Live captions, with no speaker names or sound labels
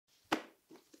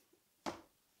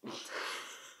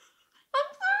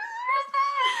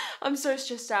I'm so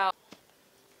stressed out.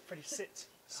 Freddie, sit.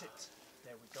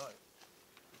 There we go.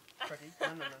 Freddie,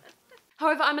 no.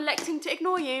 However, I'm electing to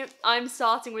ignore you. I'm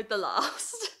starting with the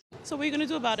last. So what are you gonna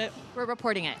do about it? We're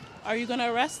reporting it. Are you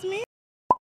gonna arrest me?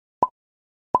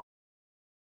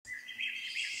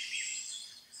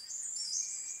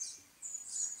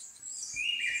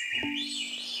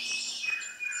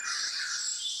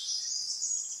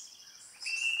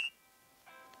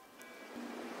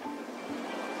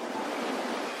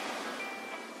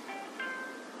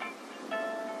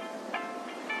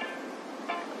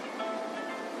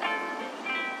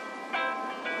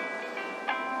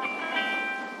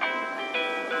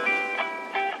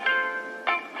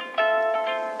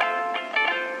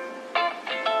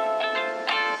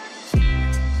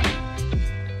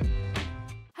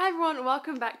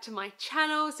 Welcome back to my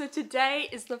channel. So today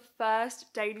is the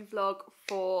first daily vlog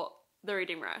for the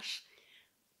reading rush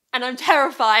and I'm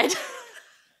terrified.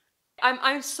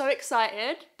 I'm so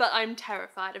excited, but I'm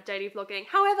terrified of daily vlogging.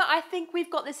 However, I think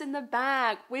we've got this in the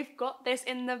bag. We've got this.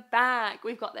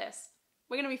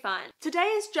 We're gonna be fine. Today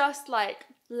is just like,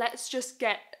 let's just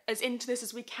get as into this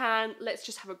as we can. Let's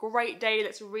just have a great day.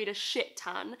 Let's read a shit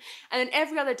ton. And then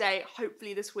every other day,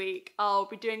 hopefully this week, I'll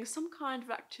be doing some kind of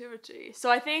activity.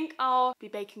 So I think I'll be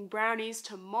baking brownies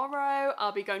tomorrow.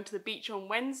 I'll be going to the beach on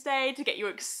Wednesday to get you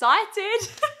excited.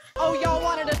 Oh, y'all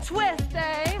wanted a twist,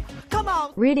 eh? Come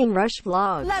on. Reading Rush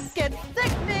vlogs. Let's get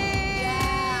sickening.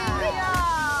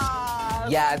 Yeah.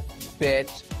 Yes,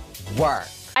 bitch. Work.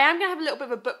 I am gonna have a little bit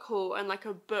of a book haul and like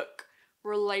a book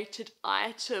related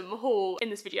item haul in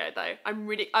this video though.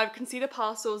 I can see the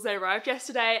parcels, they arrived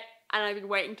yesterday and I've been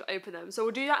waiting to open them. So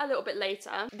we'll do that a little bit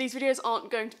later. These videos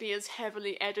aren't going to be as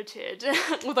heavily edited,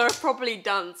 although I've probably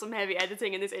done some heavy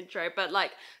editing in this intro, but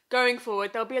like going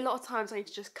forward, there'll be a lot of times I need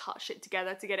to just cut shit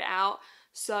together to get it out.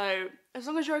 So as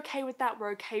long as you're okay with that,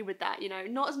 we're okay with that, you know?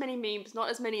 Not as many memes, not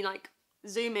as many like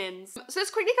zoom ins. So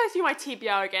let's quickly go through my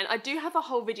TBR again. I do have a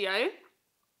whole video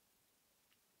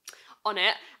on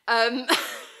it.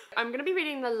 I'm going to be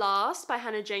reading The Last by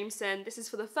Hannah Jameson. This is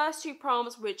for the first two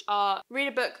prompts, which are read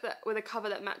a book with a cover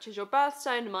that matches your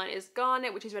birthstone. Mine is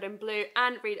Garnet, which is red and blue,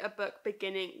 and read a book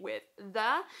beginning with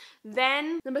the.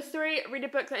 Then number 3, read a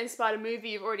book that inspired a movie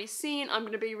you've already seen. I'm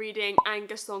going to be reading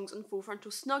Angus Thongs and Full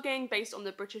Frontal Snogging, based on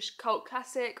the British cult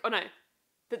classic. Oh no,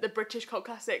 that the British cult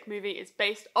classic movie is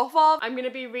based off of. I'm going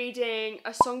to be reading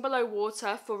A Song Below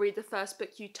Water for Read the First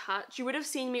Book You Touch. You would have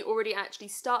seen me already actually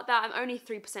start that. I'm only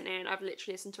 3% in. I've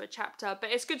literally listened to a chapter,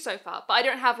 but it's good so far. But I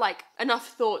don't have like enough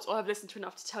thoughts or have listened to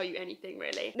enough to tell you anything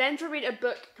really. Then to read a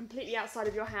book completely outside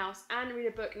of your house and read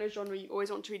a book in a genre you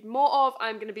always want to read more of,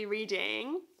 I'm going to be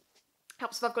reading,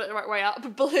 helps if I've got it the right way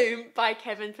up, Bloom by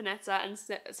Kevin Panetta and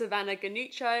Savannah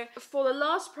Ganuccio. For the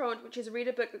last prompt, which is read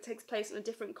a book that takes place on a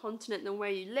different continent than where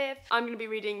you live, I'm going to be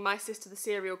reading My Sister the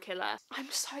Serial Killer.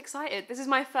 I'm so excited. This is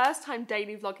my first time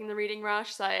daily vlogging the reading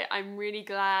rush, so I'm really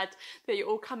glad that you're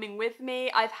all coming with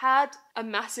me. I've had a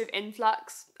massive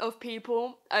influx of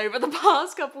people over the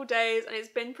past couple days and it's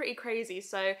been pretty crazy,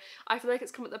 so I feel like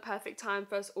it's come at the perfect time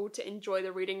for us all to enjoy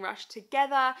the reading rush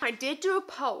together. I did do a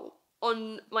poll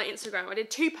on my Instagram. I did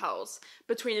 2 polls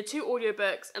between the 2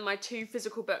 audiobooks and my 2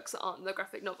 physical books that aren't the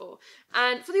graphic novel.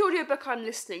 And for the audiobook, I'm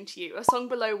listening to you, A Song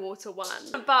Below Water 1.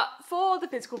 But for the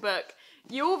physical book,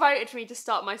 you all voted for me to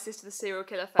start My Sister the Serial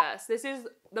Killer first. This is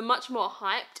the much more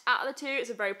hyped out of the 2.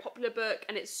 It's a very popular book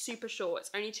and it's super short.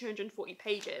 It's only 240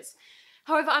 pages.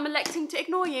 However, I'm electing to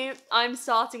ignore you. I'm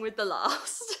starting with The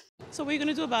Last. So what are you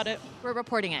gonna do about it? We're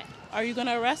reporting it. Are you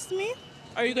gonna arrest me?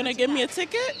 Are you gonna give me a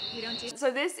ticket? We don't do.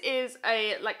 So this is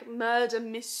a like murder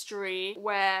mystery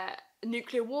where a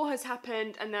nuclear war has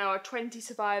happened and there are 20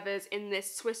 survivors in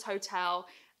this Swiss hotel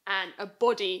and a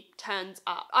body turns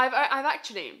up. I've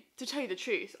actually, to tell you the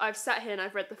truth, I've sat here and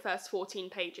I've read the first 14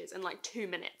 pages in like 2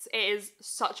 minutes. It is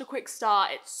such a quick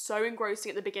start. It's so engrossing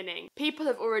at the beginning. People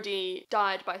have already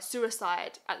died by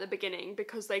suicide at the beginning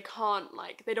because they can't,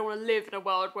 like, they don't want to live in a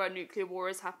world where a nuclear war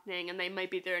is happening and they may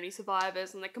be the only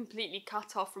survivors and they're completely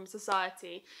cut off from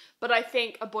society. But I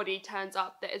think a body turns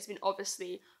up that has been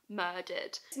obviously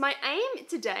murdered. My aim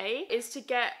today is to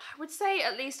get, I would say,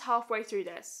 at least halfway through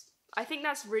this. I think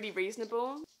that's really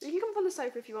reasonable. You can come up on the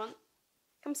sofa if you want.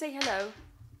 Come say hello.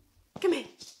 Come here.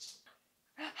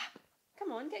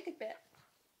 Come on, get a good bit.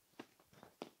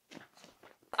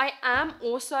 I am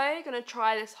also going to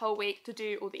try this whole week to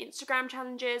do all the Instagram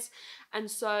challenges. And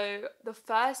so the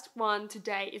first one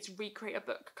today is recreate a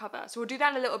book cover. So we'll do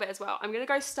that in a little bit as well. I'm going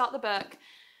to go start the book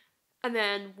and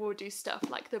then we'll do stuff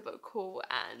like the book haul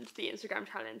and the Instagram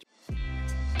challenge.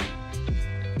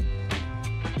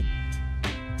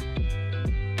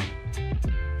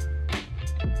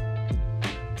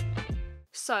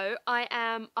 So I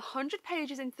am 100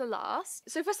 pages into the last.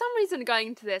 So for some reason going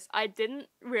into this, I didn't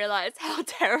realise how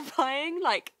terrifying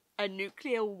like a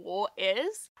nuclear war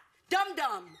is. Dum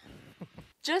dum.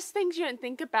 Just things you don't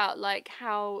think about, like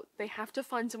how they have to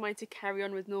find some way to carry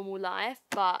on with normal life,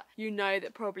 but you know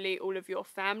that probably all of your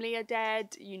family are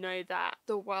dead, you know that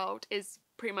the world is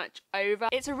pretty much over.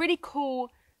 It's a really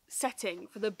cool setting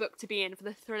for the book to be in, for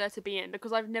the thriller to be in,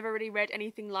 because I've never really read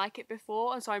anything like it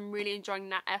before, and so I'm really enjoying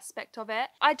that aspect of it.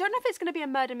 I don't know if it's going to be a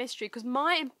murder mystery, because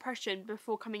my impression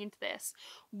before coming into this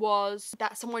was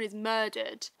that someone is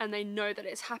murdered and they know that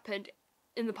it's happened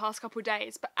in the past couple of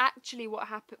days, but actually what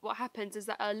happens is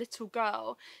that a little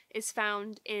girl is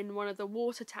found in one of the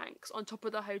water tanks on top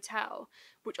of the hotel,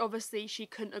 which obviously she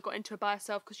couldn't have got into by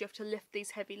herself because you have to lift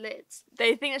these heavy lids.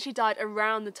 They think that she died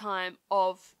around the time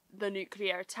of the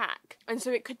nuclear attack, and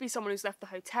so it could be someone who's left the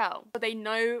hotel, but they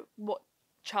know what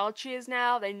child she is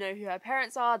now, they know who her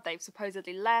parents are, they've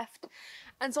supposedly left,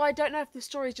 and so I don't know if the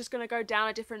story's just going to go down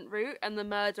a different route and the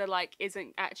murder like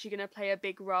isn't actually going to play a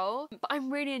big role, but I'm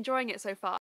really enjoying it so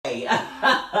far.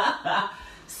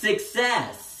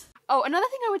 Success. Oh, another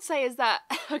thing I would say is that,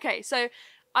 okay, so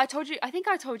I think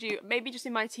I told you, maybe just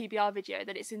in my TBR video,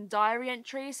 that it's in diary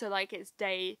entry, so like it's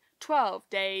day 12,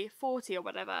 day 40 or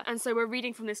whatever, and so we're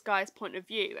reading from this guy's point of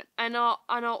view, and our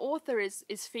author is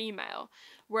female,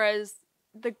 whereas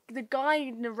the guy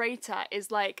narrator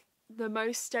is like the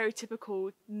most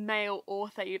stereotypical male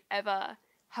author you've ever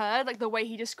heard. Like the way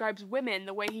he describes women,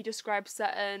 the way he describes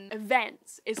certain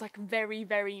events is like very,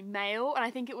 very male, and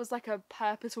I think it was like a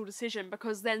purposeful decision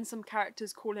because then some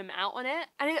characters call him out on it,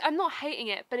 and I'm not hating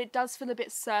it, but it does feel a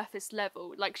bit surface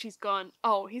level, like she's gone,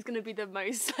 oh, he's gonna be the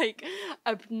most like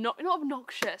not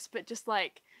obnoxious, but just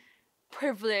like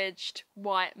privileged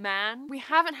white man. We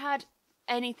haven't had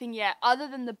anything yet other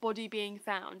than the body being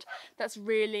found that's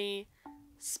really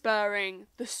spurring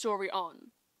the story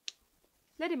on.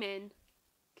 Let him in.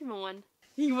 Come on.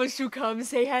 He wants to come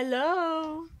say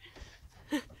hello.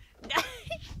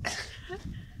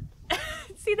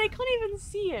 See, they can't even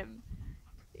see him.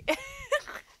 No,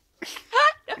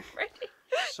 Freddie.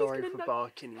 Sorry for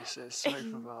barking, he says. Sorry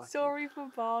for barking. Sorry for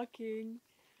barking.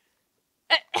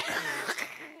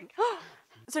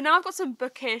 So now I've got some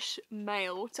bookish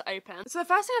mail to open. So the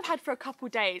first thing I've had for a couple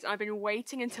days, and I've been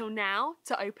waiting until now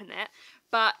to open it,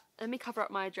 but let me cover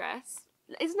up my address.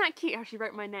 Isn't that cute how she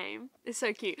wrote my name? It's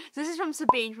so cute. So this is from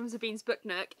Sabine, from Sabine's Book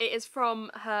Nook. It is from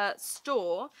her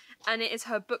store, and it is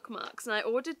her bookmarks, and I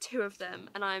ordered 2 of them,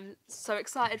 and I'm so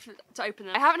excited to open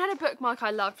them. I haven't had a bookmark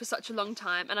I loved for such a long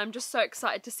time, and I'm just so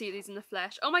excited to see these in the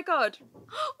flesh. Oh my god. Oh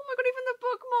my god, even the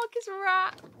bookmark is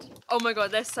wrapped. Oh my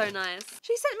god, they're so nice.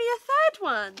 She sent me a 3rd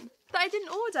one that I didn't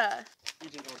order. You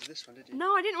didn't order this one, did you?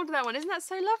 No, I didn't order that one. Isn't that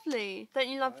so lovely? Don't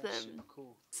you love them? Super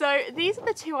cool. So these are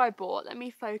the 2 I bought. Let me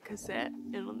focus it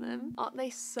in on them. Aren't they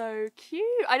so cute?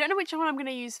 I don't know which one I'm going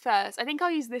to use first. I think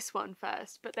I'll use this one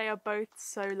first, but they are both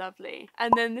so lovely.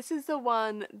 And then this is the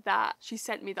one that she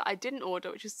sent me that I didn't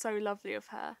order, which is so lovely of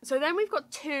her. So then we've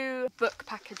got 2 book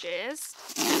packages.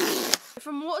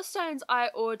 From Waterstones, I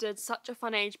ordered Such a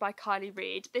Fun Age by Kylie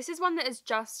Reid. This is one that has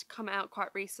just come out quite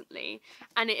recently,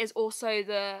 and it is also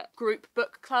the group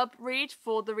book club read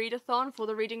for the readathon, for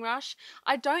the reading rush.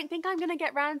 I don't think I'm going to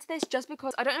get round to this just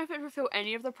because I don't know if it will fulfill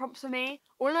any of the prompts for me.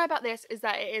 All I know about this is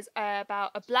that it is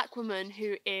about a black woman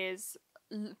who is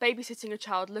babysitting a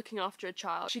child, looking after a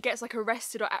child. She gets like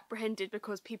arrested or apprehended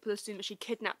because people assume that she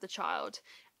kidnapped the child,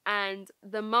 and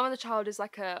the mum of the child is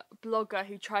like a blogger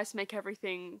who tries to make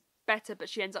everything better, but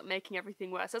she ends up making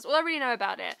everything worse. That's all I really know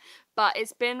about it, but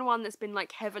it's been one that's been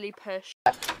like heavily pushed.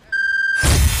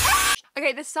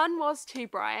 Okay, The Sun Was Too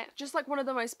Bright, just like one of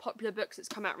the most popular books that's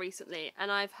come out recently, and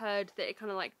I've heard that it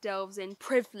kind of like delves in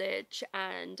privilege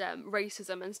and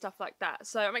racism and stuff like that,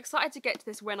 so I'm excited to get to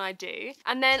this when I do.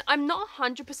 And then I'm not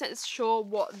 100% sure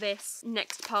what this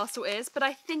next parcel is, but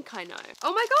I think I know.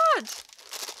 Oh my god!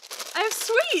 I have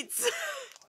sweets!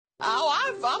 Oh,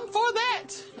 I'm for that.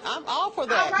 I'm all for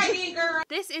that. All right, girl.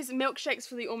 This is Milkshakes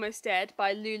for the Almost Dead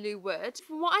by Lulu Wood.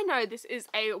 From what I know, this is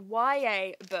a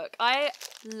YA book. I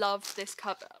love this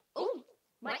cover. Oh,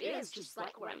 my ears just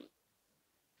like one.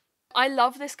 I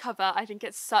love this cover. I think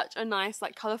it's such a nice,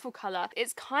 like, colourful colour.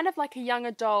 It's kind of like a young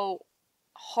adult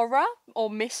horror or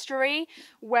mystery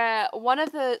where I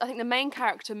think the main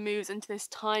character moves into this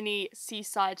tiny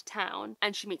seaside town,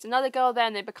 and she meets another girl there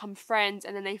and they become friends,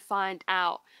 and then they find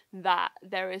out that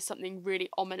there is something really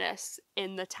ominous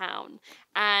in the town.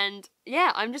 And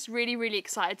yeah, I'm just really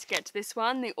excited to get to this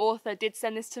one. The author did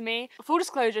send this to me. Full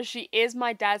disclosure, she is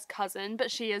my dad's cousin, but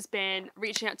she has been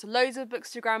reaching out to loads of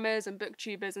bookstagrammers and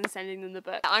booktubers and sending them the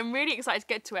book. I'm really excited to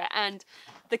get to it, and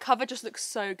the cover just looks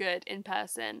so good in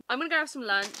person. I'm gonna go have some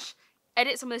lunch,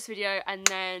 edit some of this video, and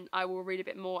then I will read a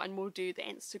bit more and we'll do the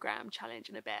Instagram challenge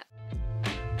in a bit.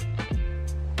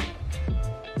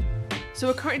 So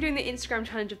we're currently doing the Instagram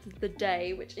challenge of the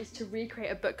day, which is to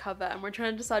recreate a book cover, and we're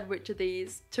trying to decide which of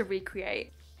these to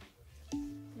recreate.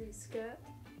 Blue skirt.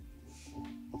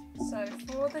 So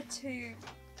for the two,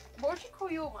 what would you call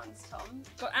your ones, Tom?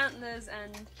 Got antlers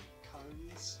and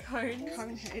Cones.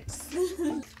 Cone heads.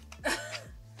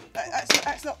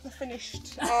 That's not the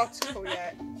finished article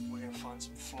yet. We're going to find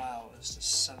some flowers to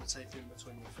sellotape in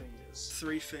between your fingers.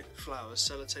 3 flowers,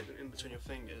 sellotape them in between your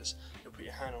fingers. You'll put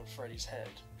your hand on Freddie's head.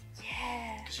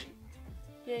 yeah.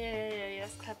 Yeah,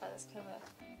 that's clever, that's clever.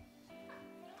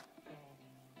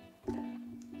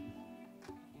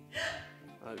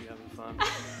 I hope you're having fun.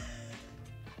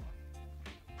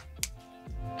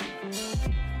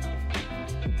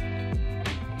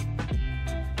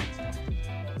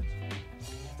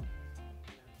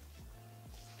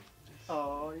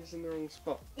 Oh, he's in the wrong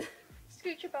spot.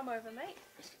 Scoot your bum over, mate.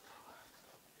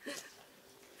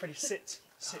 Freddie, sit.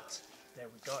 Sit. There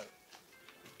we go.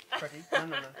 Freddie,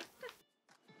 no.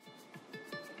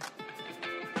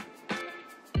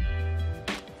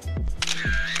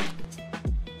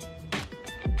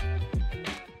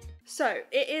 So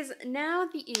it is now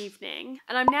the evening,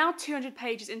 and I'm now 200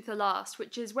 pages into the last,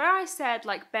 which is where I said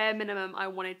like bare minimum I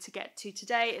wanted to get to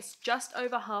today. It's just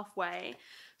over halfway.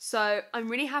 So I'm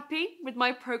really happy with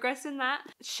my progress in that.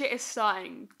 Shit is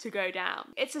starting to go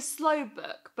down. It's a slow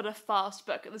book, but a fast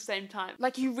book at the same time.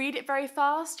 Like, you read it very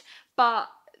fast, but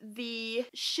the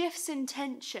shifts in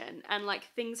tension and like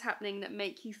things happening that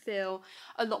make you feel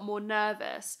a lot more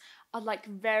nervous are like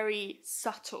very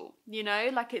subtle, you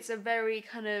know? Like, it's a very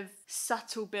kind of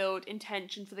subtle build in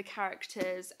tension for the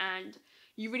characters, and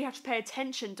you really have to pay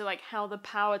attention to like how the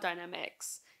power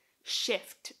dynamics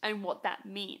shift and what that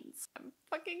means. I'm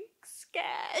fucking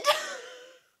scared.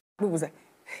 What was it?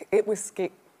 It was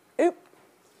scary. It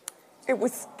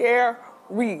was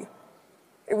scary.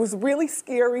 It was really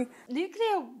scary.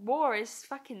 Nuclear war is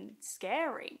fucking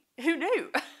scary. Who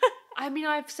knew? I mean,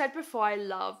 I've said before, I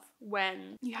love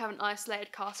when you have an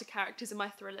isolated cast of characters in my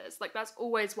thrillers. Like, that's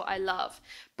always what I love.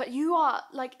 But you are,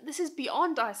 like, this is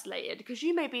beyond isolated, because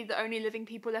you may be the only living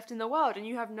people left in the world and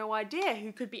you have no idea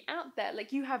who could be out there.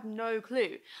 Like, you have no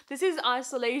clue. This is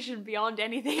isolation beyond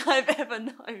anything I've ever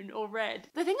known or read.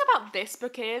 The thing about this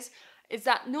book is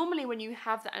that normally when you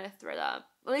have that in a thriller,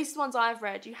 at least the ones I've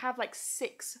read, you have like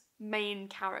 6 main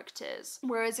characters.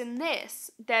 Whereas in this,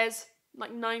 there's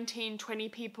like 19, 20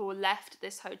 people left at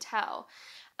this hotel.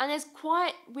 And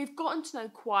we've gotten to know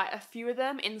quite a few of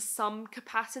them in some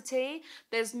capacity.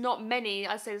 There's not many,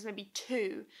 I'd say there's maybe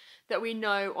 2 that we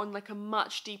know on like a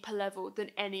much deeper level than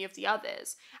any of the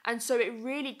others. And so it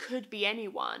really could be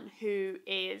anyone who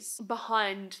is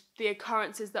behind the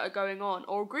occurrences that are going on,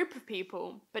 or a group of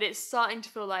people, but it's starting to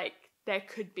feel like there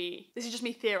could be, this is just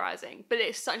me theorising, but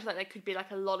it's starting to feel like there could be like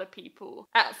a lot of people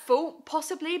at fault,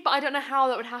 possibly, but I don't know how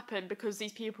that would happen because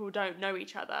these people don't know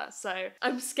each other, so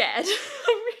I'm scared.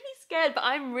 I'm really scared, but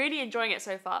I'm really enjoying it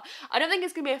so far. I don't think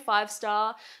it's gonna be a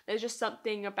 5-star. There's just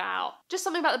something about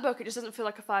the book, it just doesn't feel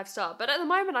like a 5-star, but at the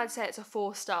moment I'd say it's a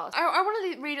 4 stars. I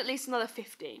want to read at least another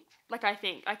 50. Like, I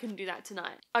think I can do that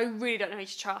tonight. I really don't know who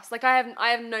to trust. Like, I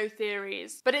have no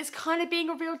theories, but it's kind of being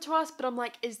revealed to us, but I'm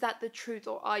like, is that the truth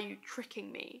or are you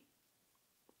tricking me?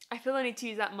 I feel I need to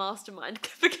use that mastermind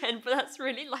clip again, but that's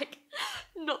really like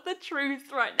not the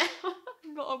truth right now.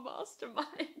 I'm not a mastermind.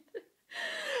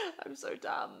 I'm so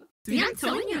dumb. See, I'm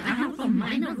telling you, I have a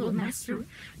mind of a master.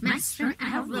 I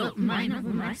have the mind of a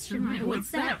mastermind.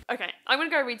 What's that? Okay, I'm gonna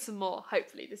go read some more,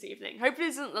 hopefully, this evening. Hopefully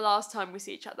this isn't the last time we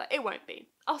see each other. It won't be.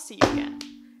 I'll see you again.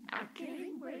 I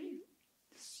can't wait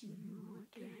to see you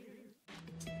again.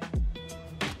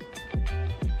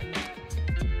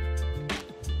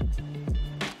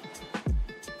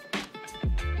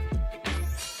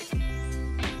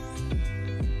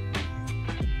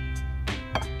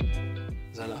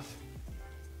 Is that enough?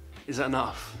 Is that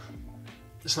enough?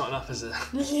 It's not enough, is it?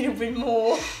 A little bit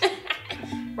more.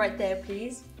 Right there,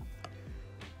 please.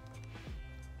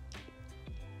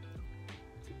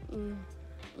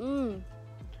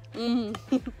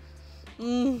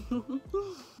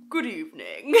 Good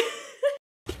evening.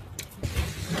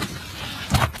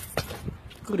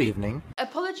 Good evening.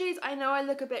 Apologies, I know I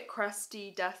look a bit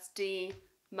crusty, dusty,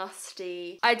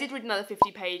 musty. I did read another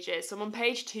 50 pages, so I'm on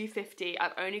page 250.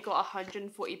 I've only got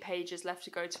 140 pages left to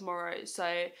go tomorrow,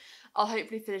 so I'll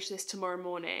hopefully finish this tomorrow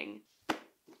morning.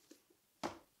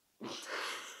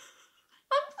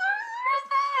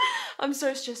 I'm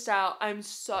so stressed out.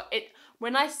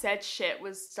 When I said shit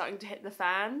was starting to hit the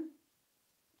fan,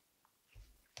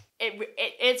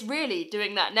 it's really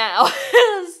doing that now.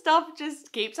 Stuff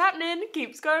just keeps happening,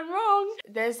 keeps going wrong.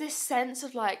 There's this sense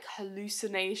of like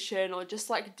hallucination or just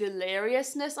like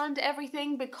deliriousness under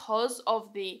everything because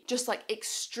of the just like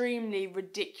extremely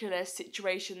ridiculous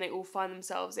situation they all find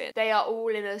themselves in. They are all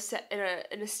in a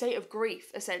state of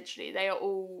grief, essentially. They are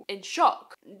all in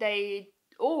shock. They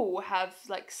all have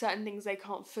like certain things they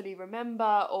can't fully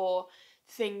remember or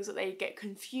things that they get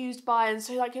confused by, and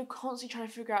so like you're constantly trying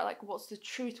to figure out like what's the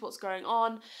truth, what's going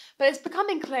on. But it's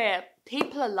becoming clear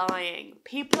people are lying,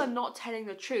 people are not telling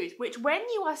the truth, which when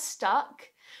you are stuck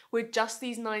with just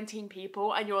these 19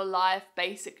 people and your life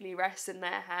basically rests in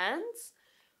their hands,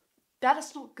 that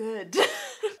is not good.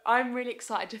 I'm really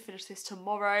excited to finish this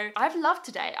tomorrow. I've loved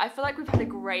today. I feel like we've had a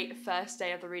great first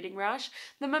day of the reading rush.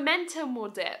 The momentum will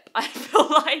dip. I feel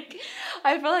like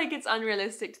it's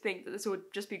unrealistic to think that this will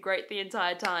just be great the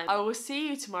entire time. I will see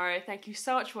you tomorrow. Thank you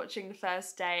so much for watching the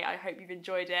first day. I hope you've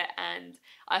enjoyed it, and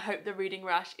I hope the reading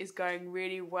rush is going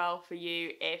really well for you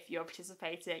if you're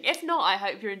participating. If not, I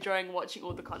hope you're enjoying watching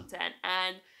all the content,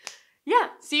 and yeah,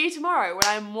 see you tomorrow when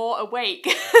I'm more awake.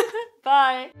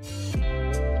 Bye.